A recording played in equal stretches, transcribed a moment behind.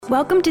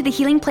Welcome to the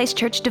Healing Place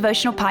Church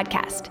Devotional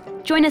Podcast.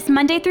 Join us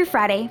Monday through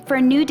Friday for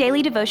a new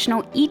daily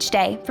devotional each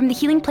day from the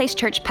Healing Place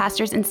Church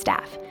pastors and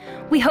staff.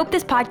 We hope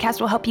this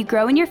podcast will help you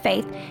grow in your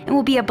faith and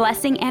will be a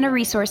blessing and a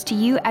resource to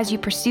you as you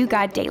pursue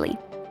God daily.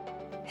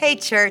 Hey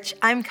church,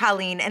 I'm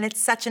Colleen, and it's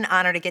such an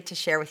honor to get to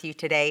share with you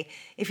today.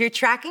 If you're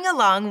tracking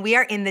along, we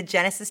are in the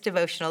Genesis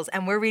devotionals,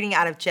 and we're reading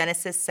out of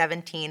Genesis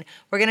 17.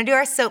 We're going to do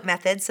our SOAP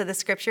method, so the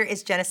scripture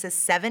is Genesis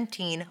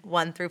 17,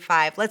 1 through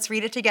 5. Let's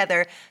read it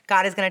together.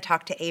 God is going to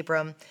talk to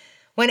Abram.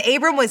 When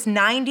Abram was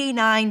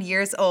 99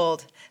 years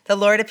old, the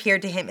Lord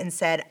appeared to him and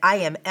said, I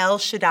am El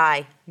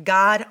Shaddai,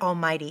 God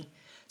Almighty.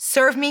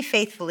 Serve me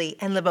faithfully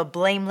and live a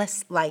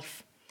blameless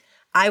life.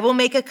 I will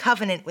make a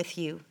covenant with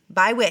you,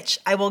 by which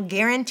I will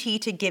guarantee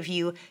to give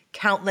you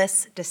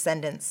countless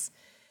descendants.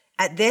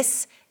 At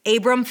this,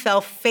 Abram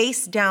fell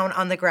face down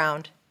on the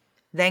ground.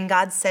 Then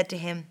God said to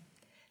him,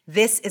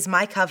 This is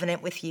my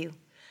covenant with you.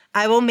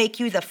 I will make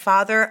you the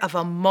father of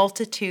a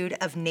multitude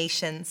of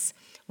nations.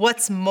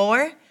 What's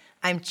more,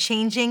 I'm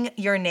changing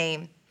your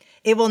name.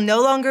 It will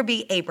no longer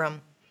be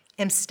Abram.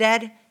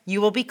 Instead,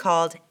 you will be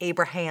called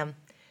Abraham,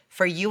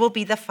 for you will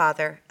be the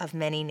father of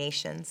many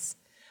nations.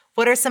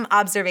 What are some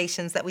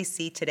observations that we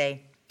see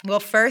today? Well,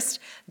 first,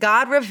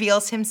 God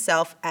reveals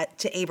himself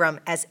to Abram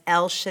as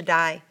El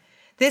Shaddai.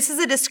 This is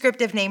a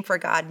descriptive name for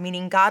God,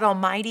 meaning God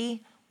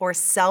Almighty or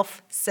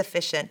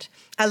self-sufficient.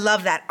 I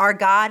love that. Our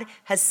God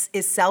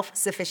is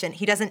self-sufficient.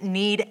 He doesn't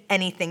need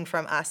anything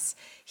from us.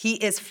 He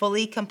is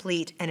fully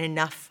complete and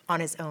enough on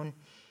his own.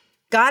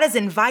 God has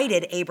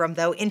invited Abram,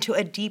 though, into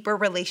a deeper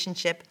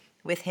relationship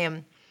with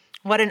him.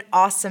 What an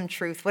awesome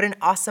truth. What an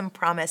awesome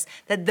promise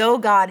that though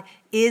God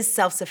is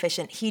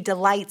self-sufficient, he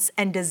delights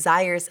and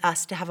desires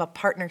us to have a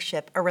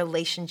partnership, a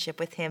relationship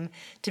with him,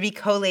 to be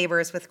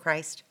co-laborers with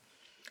Christ.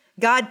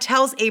 God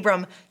tells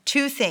Abram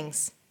two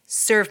things: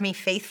 serve me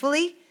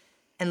faithfully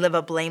and live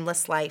a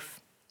blameless life.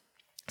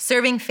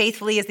 Serving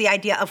faithfully is the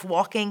idea of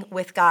walking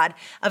with God,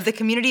 of the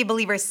community of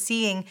believers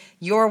seeing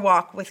your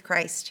walk with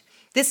Christ.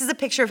 This is a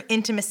picture of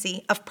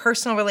intimacy, of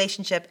personal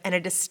relationship, and a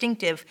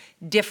distinctive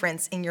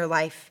difference in your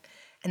life.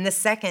 And the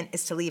second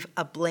is to live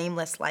a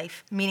blameless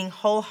life, meaning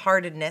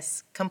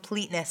wholeheartedness,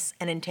 completeness,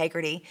 and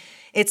integrity.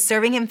 It's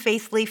serving him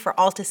faithfully for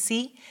all to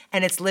see,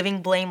 and it's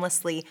living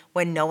blamelessly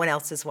when no one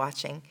else is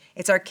watching.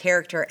 It's our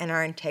character and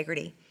our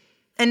integrity.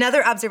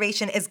 Another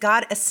observation is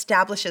God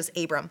establishes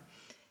Abram.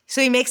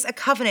 So he makes a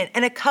covenant,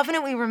 and a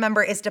covenant, we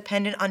remember, is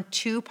dependent on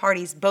two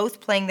parties,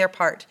 both playing their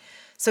part.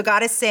 So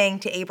God is saying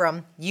to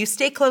Abram, you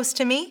stay close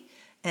to me,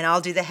 and I'll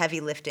do the heavy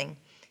lifting.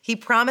 He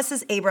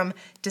promises Abram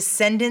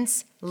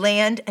descendants,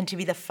 land, and to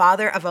be the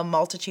father of a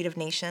multitude of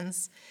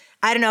nations.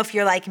 I don't know if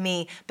you're like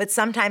me, but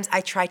sometimes I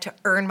try to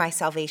earn my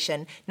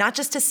salvation, not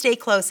just to stay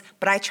close,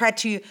 but I try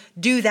to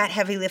do that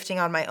heavy lifting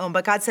on my own.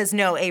 But God says,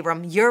 no,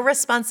 Abram, your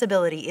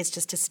responsibility is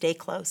just to stay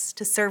close,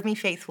 to serve me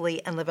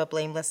faithfully and live a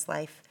blameless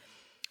life.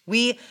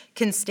 We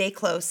can stay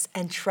close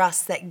and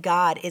trust that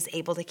God is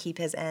able to keep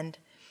his end.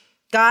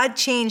 God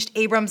changed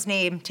Abram's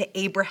name to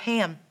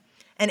Abraham.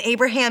 And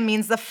Abraham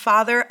means the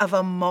father of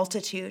a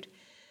multitude.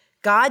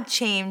 God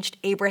changed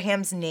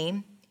Abraham's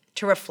name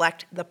to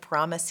reflect the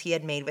promise he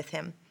had made with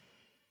him.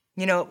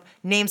 You know,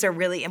 names are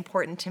really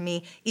important to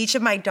me. Each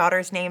of my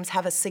daughter's names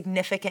have a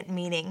significant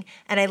meaning,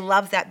 and I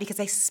love that because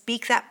I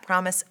speak that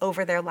promise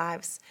over their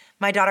lives.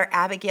 My daughter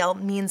Abigail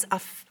means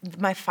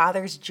my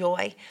father's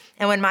joy.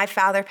 And when my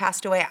father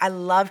passed away, I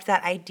loved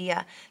that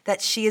idea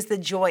that she is the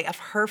joy of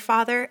her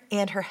father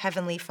and her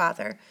heavenly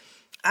father.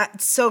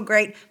 It's so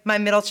great. My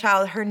middle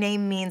child, her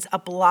name means a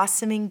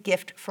blossoming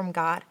gift from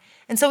God.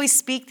 And so we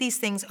speak these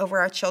things over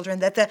our children,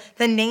 that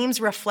the names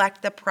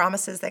reflect the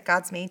promises that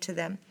God's made to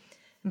them.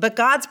 But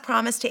God's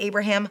promise to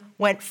Abraham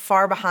went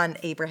far beyond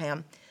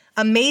Abraham.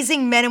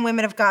 Amazing men and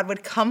women of God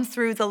would come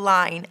through the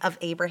line of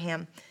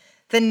Abraham.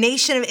 The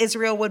nation of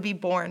Israel would be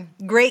born.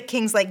 Great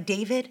kings like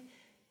David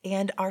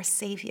and our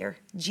Savior,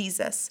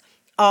 Jesus,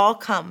 all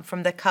come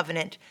from the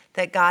covenant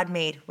that God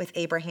made with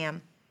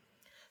Abraham.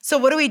 So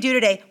what do we do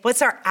today?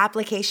 What's our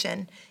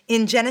application?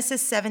 In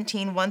Genesis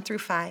 17, 1 through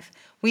 5,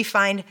 we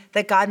find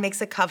that God makes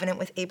a covenant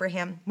with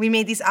Abraham. We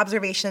made these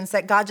observations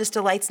that God just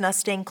delights in us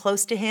staying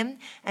close to him,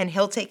 and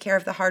he'll take care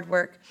of the hard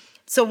work.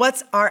 So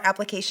what's our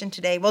application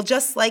today? Well,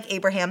 just like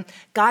Abraham,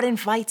 God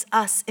invites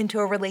us into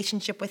a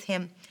relationship with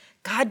him.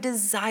 God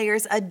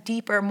desires a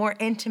deeper, more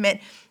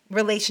intimate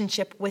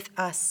relationship with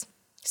us.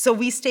 So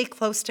we stay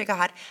close to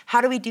God.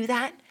 How do we do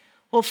that?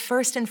 Well,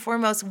 first and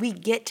foremost, we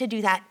get to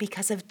do that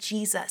because of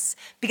Jesus,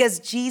 because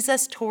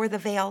Jesus tore the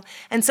veil.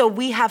 And so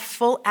we have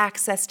full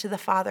access to the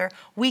Father.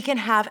 We can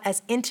have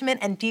as intimate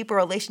and deep a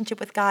relationship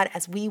with God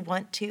as we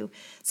want to.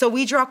 So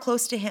we draw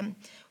close to him.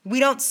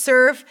 We don't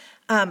serve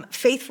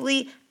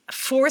faithfully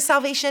for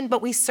salvation,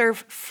 but we serve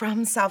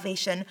from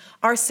salvation.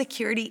 Our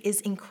security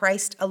is in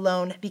Christ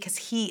alone because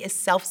he is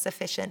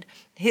self-sufficient.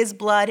 His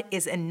blood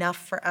is enough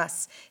for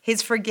us.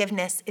 His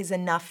forgiveness is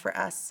enough for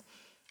us.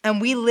 And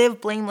we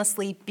live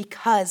blamelessly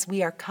because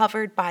we are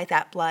covered by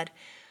that blood.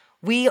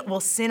 We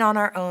will sin on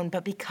our own,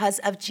 but because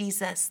of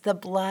Jesus, the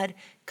blood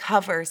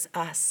covers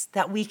us,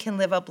 that we can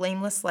live a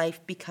blameless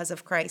life because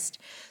of Christ.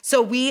 So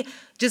we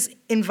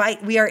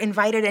are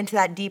invited into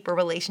that deeper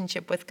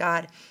relationship with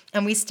God,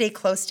 and we stay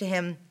close to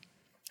him.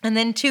 And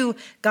then 2,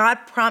 God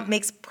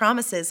makes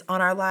promises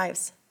on our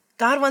lives.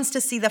 God wants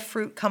to see the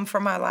fruit come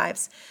from our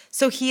lives.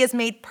 So he has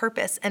made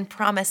purpose and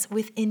promise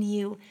within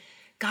you.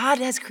 God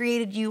has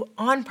created you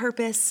on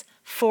purpose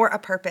for a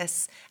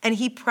purpose, and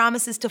he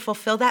promises to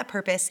fulfill that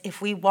purpose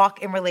if we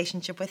walk in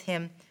relationship with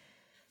him.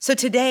 So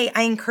today,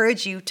 I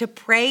encourage you to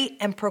pray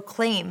and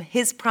proclaim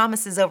his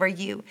promises over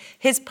you,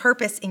 his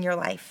purpose in your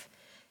life.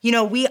 You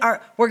know,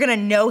 we're going to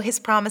know his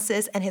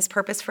promises and his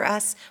purpose for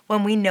us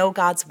when we know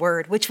God's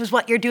word, which is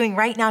what you're doing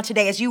right now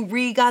today. As you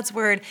read God's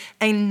word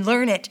and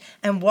learn it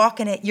and walk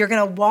in it, you're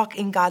going to walk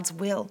in God's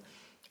will.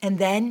 And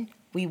then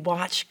we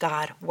watch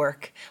God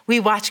work. We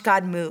watch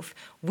God move.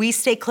 We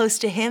stay close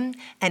to him,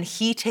 and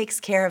he takes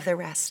care of the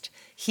rest.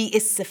 He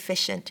is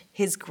sufficient.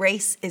 His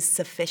grace is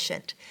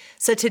sufficient.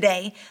 So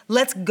today,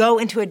 let's go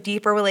into a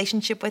deeper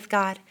relationship with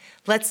God.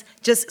 Let's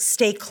just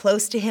stay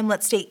close to him.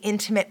 Let's stay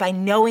intimate by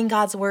knowing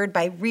God's word,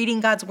 by reading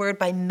God's word,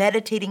 by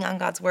meditating on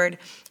God's word.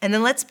 And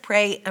then let's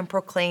pray and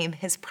proclaim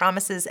his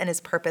promises and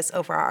his purpose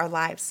over our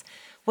lives.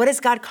 What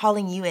is God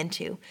calling you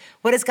into?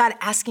 What is God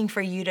asking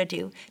for you to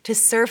do? To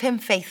serve him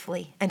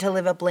faithfully and to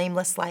live a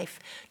blameless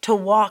life, to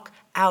walk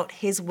out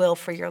his will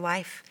for your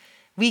life.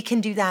 We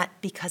can do that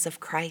because of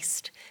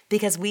Christ,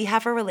 because we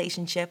have a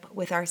relationship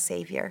with our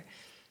Savior.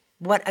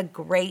 What a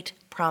great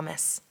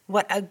promise.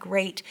 What a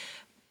great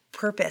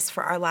purpose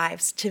for our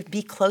lives, to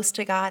be close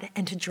to God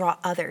and to draw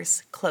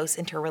others close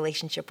into a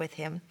relationship with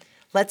him.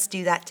 Let's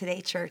do that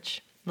today,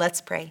 church.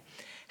 Let's pray.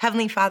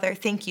 Heavenly Father,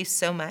 thank you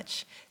so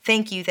much.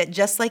 Thank you that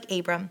just like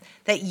Abram,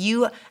 that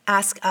you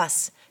ask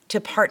us to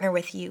partner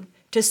with you,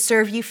 to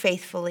serve you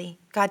faithfully,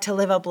 God, to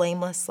live a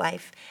blameless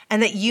life,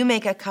 and that you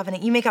make a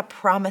covenant, you make a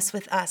promise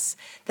with us,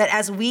 that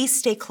as we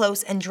stay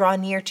close and draw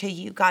near to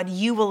you, God,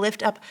 you will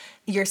lift up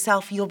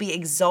yourself, you'll be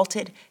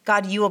exalted,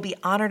 God, you will be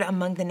honored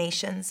among the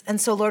nations.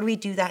 And so, Lord, we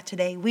do that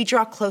today. We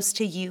draw close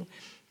to you.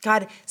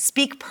 God,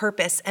 speak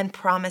purpose and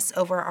promise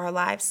over our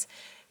lives.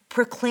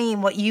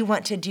 Proclaim what you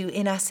want to do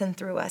in us and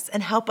through us,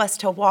 and help us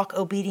to walk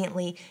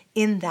obediently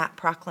in that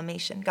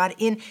proclamation. God,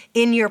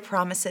 in your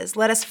promises,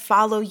 let us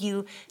follow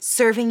you,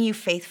 serving you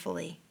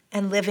faithfully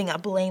and living a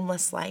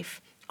blameless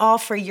life, all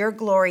for your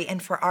glory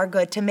and for our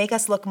good, to make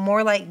us look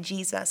more like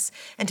Jesus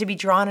and to be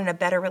drawn in a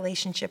better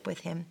relationship with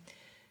him.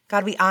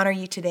 God, we honor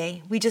you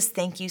today. We just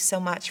thank you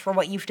so much for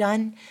what you've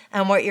done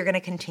and what you're going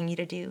to continue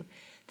to do,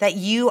 that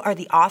you are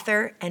the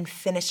author and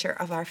finisher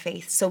of our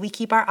faith. So we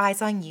keep our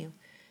eyes on you.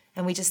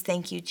 And we just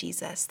thank you,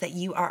 Jesus, that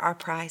you are our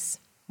prize.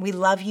 We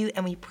love you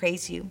and we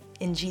praise you.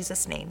 In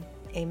Jesus' name,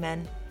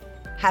 amen.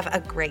 Have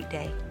a great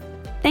day.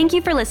 Thank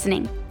you for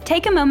listening.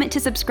 Take a moment to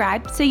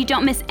subscribe so you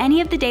don't miss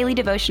any of the daily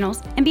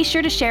devotionals, and be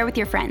sure to share with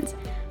your friends.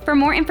 For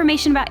more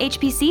information about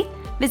HPC,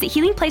 visit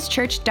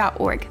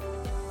healingplacechurch.org.